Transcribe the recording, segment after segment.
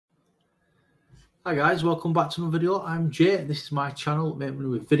Hi guys, welcome back to another video. I'm Jay. This is my channel, Make Money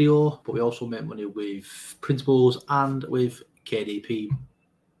with Video, but we also make money with printables and with KDP.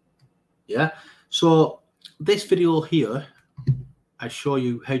 Yeah, so this video here, I show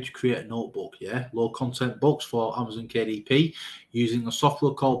you how to create a notebook, yeah, low content books for Amazon KDP using a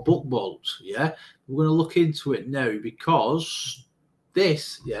software called BookBolt. Yeah, we're going to look into it now because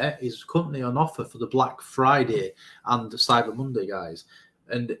this, yeah, is currently on offer for the Black Friday and the Cyber Monday, guys.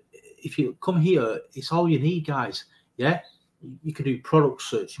 And if you come here, it's all you need, guys. Yeah, you can do product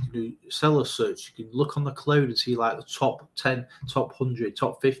search, you can do seller search, you can look on the cloud and see like the top 10, top 100,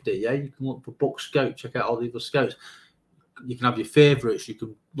 top 50. Yeah, you can look for book scout, check out all the other scouts. You can have your favorites, you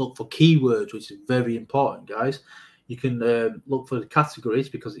can look for keywords, which is very important, guys. You can look for the categories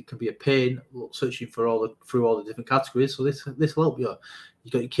because it can be a pain searching for through all the different categories. So this will help you.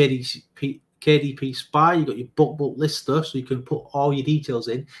 You got your KDP Spy, you got your book lister, so you can put all your details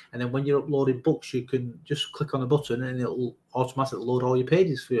in, and then when you're uploading books, you can just click on a button and it'll automatically load all your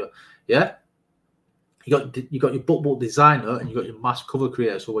pages for you. Yeah. You got your book designer and you got your mass cover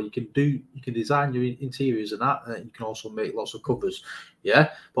creator. So what you can design your interiors and that, and you can also make lots of covers.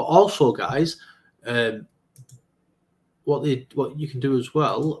 Yeah, but also, guys, what you can do as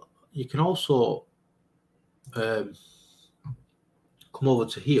well, you can also come over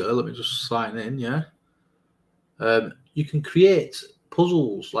to here. Let me just sign in. Yeah, you can create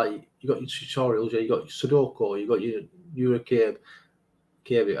puzzles, like you got your tutorials. Yeah, you got your Sudoku, you got your Eurocube.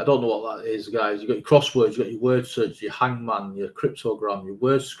 I don't know what that is, guys. You got your crosswords, you got your word search, your hangman, your cryptogram, your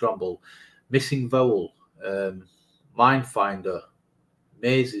word scramble, missing vowel, mind finder,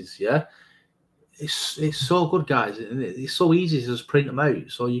 mazes. Yeah, it's so good, guys. It's so easy to just print them out.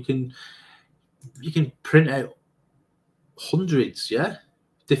 So you can print out hundreds, yeah,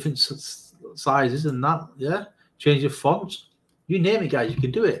 different sizes and that. Yeah, change your fonts. You name it, guys, you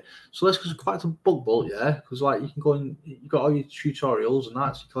can do it. So let's go back to BookBolt, yeah, because like you can go and you got all your tutorials and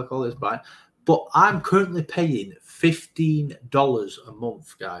that. So you click all this by. But I'm currently paying $15 a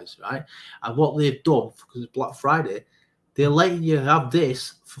month, guys, right? And what they've done, because it's Black Friday, they're letting you have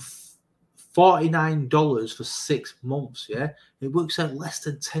this for $49 for 6 months. Yeah, it works out less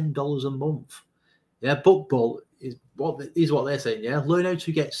than $10 a month. Yeah, BookBolt is what they're saying. Yeah, learn how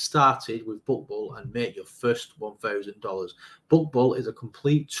to get started with BookBolt and make your first $1,000. BookBolt is a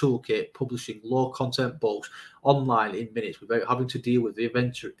complete toolkit publishing low content books online in minutes without having to deal with the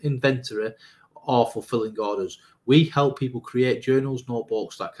inventory or fulfilling orders. We help people create journals,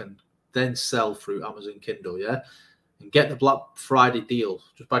 notebooks that can then sell through Amazon Kindle. Yeah, and get the Black Friday deal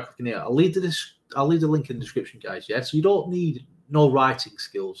just by clicking here. I'll leave the link in the description, guys. Yeah, so you don't need no writing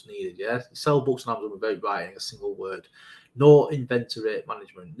skills needed. Yeah, sell books on Amazon without writing a single word. No inventory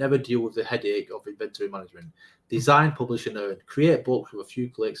management. Never deal with the headache of inventory management. Design, publish, and earn. Create books with a few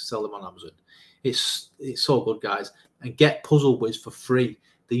clicks. Sell them on Amazon. It's so good, guys. And get Puzzle Whiz for free.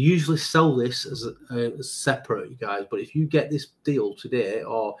 They usually sell this as separate, you guys. But if you get this deal today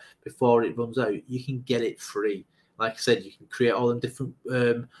or before it runs out, you can get it free. Like I said, you can create all them different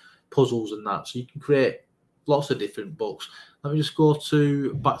puzzles and that. So you can create lots of different books. Let me just go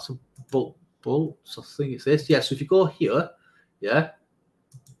back to BookBolt. So I think it's this. Yeah, so if you go here, yeah,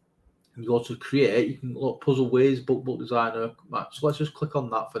 and you go to create, you can look Puzzle Whiz, BookBolt Designer. So let's just click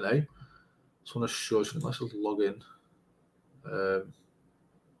on that for now. Just want to show you something. Let's just log in.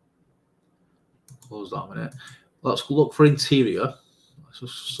 Close that a minute. Let's look for interior. Let's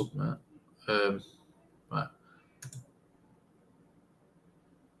just submit. Right.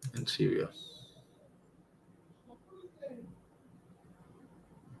 Interior.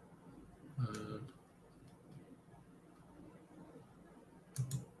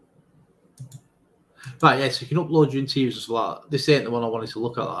 Right, yeah, so you can upload your interiors as well. This ain't the one I wanted to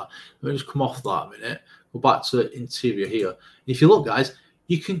look at. That. Let me just come off that a minute. Go back to interior here. If you look, guys,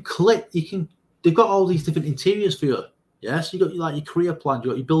 you can click. They've got all these different interiors for you. Yeah, so you got like your career plan, you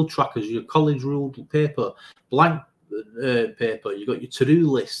got your build trackers, your college ruled paper, blank paper. You got your to-do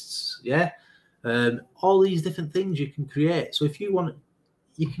lists. Yeah, all these different things you can create. So if you want,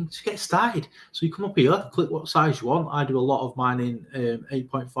 you can get started. So you come up here, click what size you want. I do a lot of mine in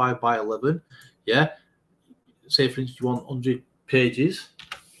 8.5 by 11. Yeah. Say for instance you want 100 pages,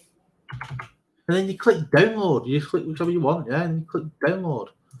 and then you click download. You click whichever you want, yeah, and you click download.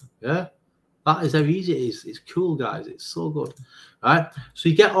 Yeah, that is how easy it is. It's cool, guys. It's so good. Right, so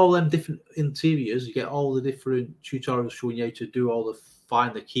you get all them different interiors. You get all the different tutorials showing you how to do all the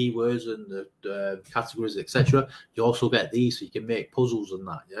find the keywords and the categories, etc. You also get these, so you can make puzzles and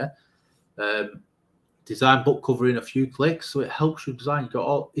that. Yeah. Design book cover in a few clicks, so it helps you design. You got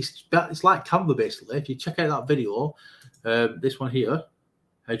all it's like Canva basically. If you check out that video, this one here,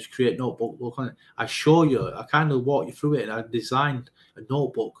 how to create notebook look on it. I show you, I kind of walk you through it, and I designed a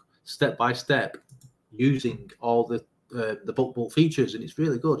notebook step by step using all the book features, and it's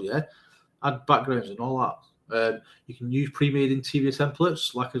really good. Yeah, add backgrounds and all that. You can use pre-made interior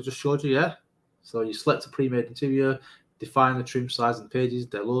templates like I just showed you. Yeah, so you select a pre-made interior, define the trim size and pages,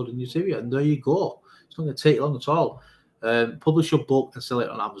 download a new interior, and there you go. It's not going to take long at all. Publish your book and sell it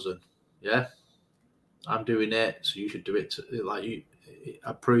on Amazon. Yeah, I'm doing it, so you should do it.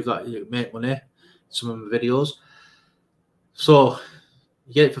 I prove that you make money. Some of my videos. So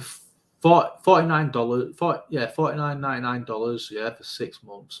you get it for $49. $49.99. Yeah, for 6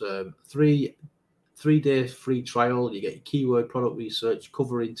 months. 3-day free trial. You get your keyword, product research,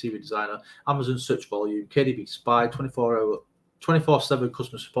 cover interior designer, Amazon search volume, KDB Spy, 24/7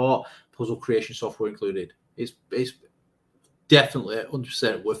 customer support, puzzle creation software included. It's definitely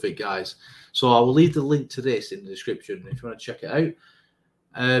 100% worth it, guys. So I will leave the link to this in the description if you want to check it out.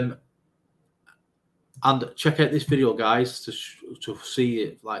 And check out this video, guys, to see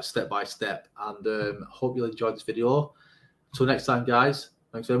it like step by step. And hope you'll enjoy this video. Until next time, guys,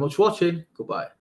 thanks very much for watching. Goodbye.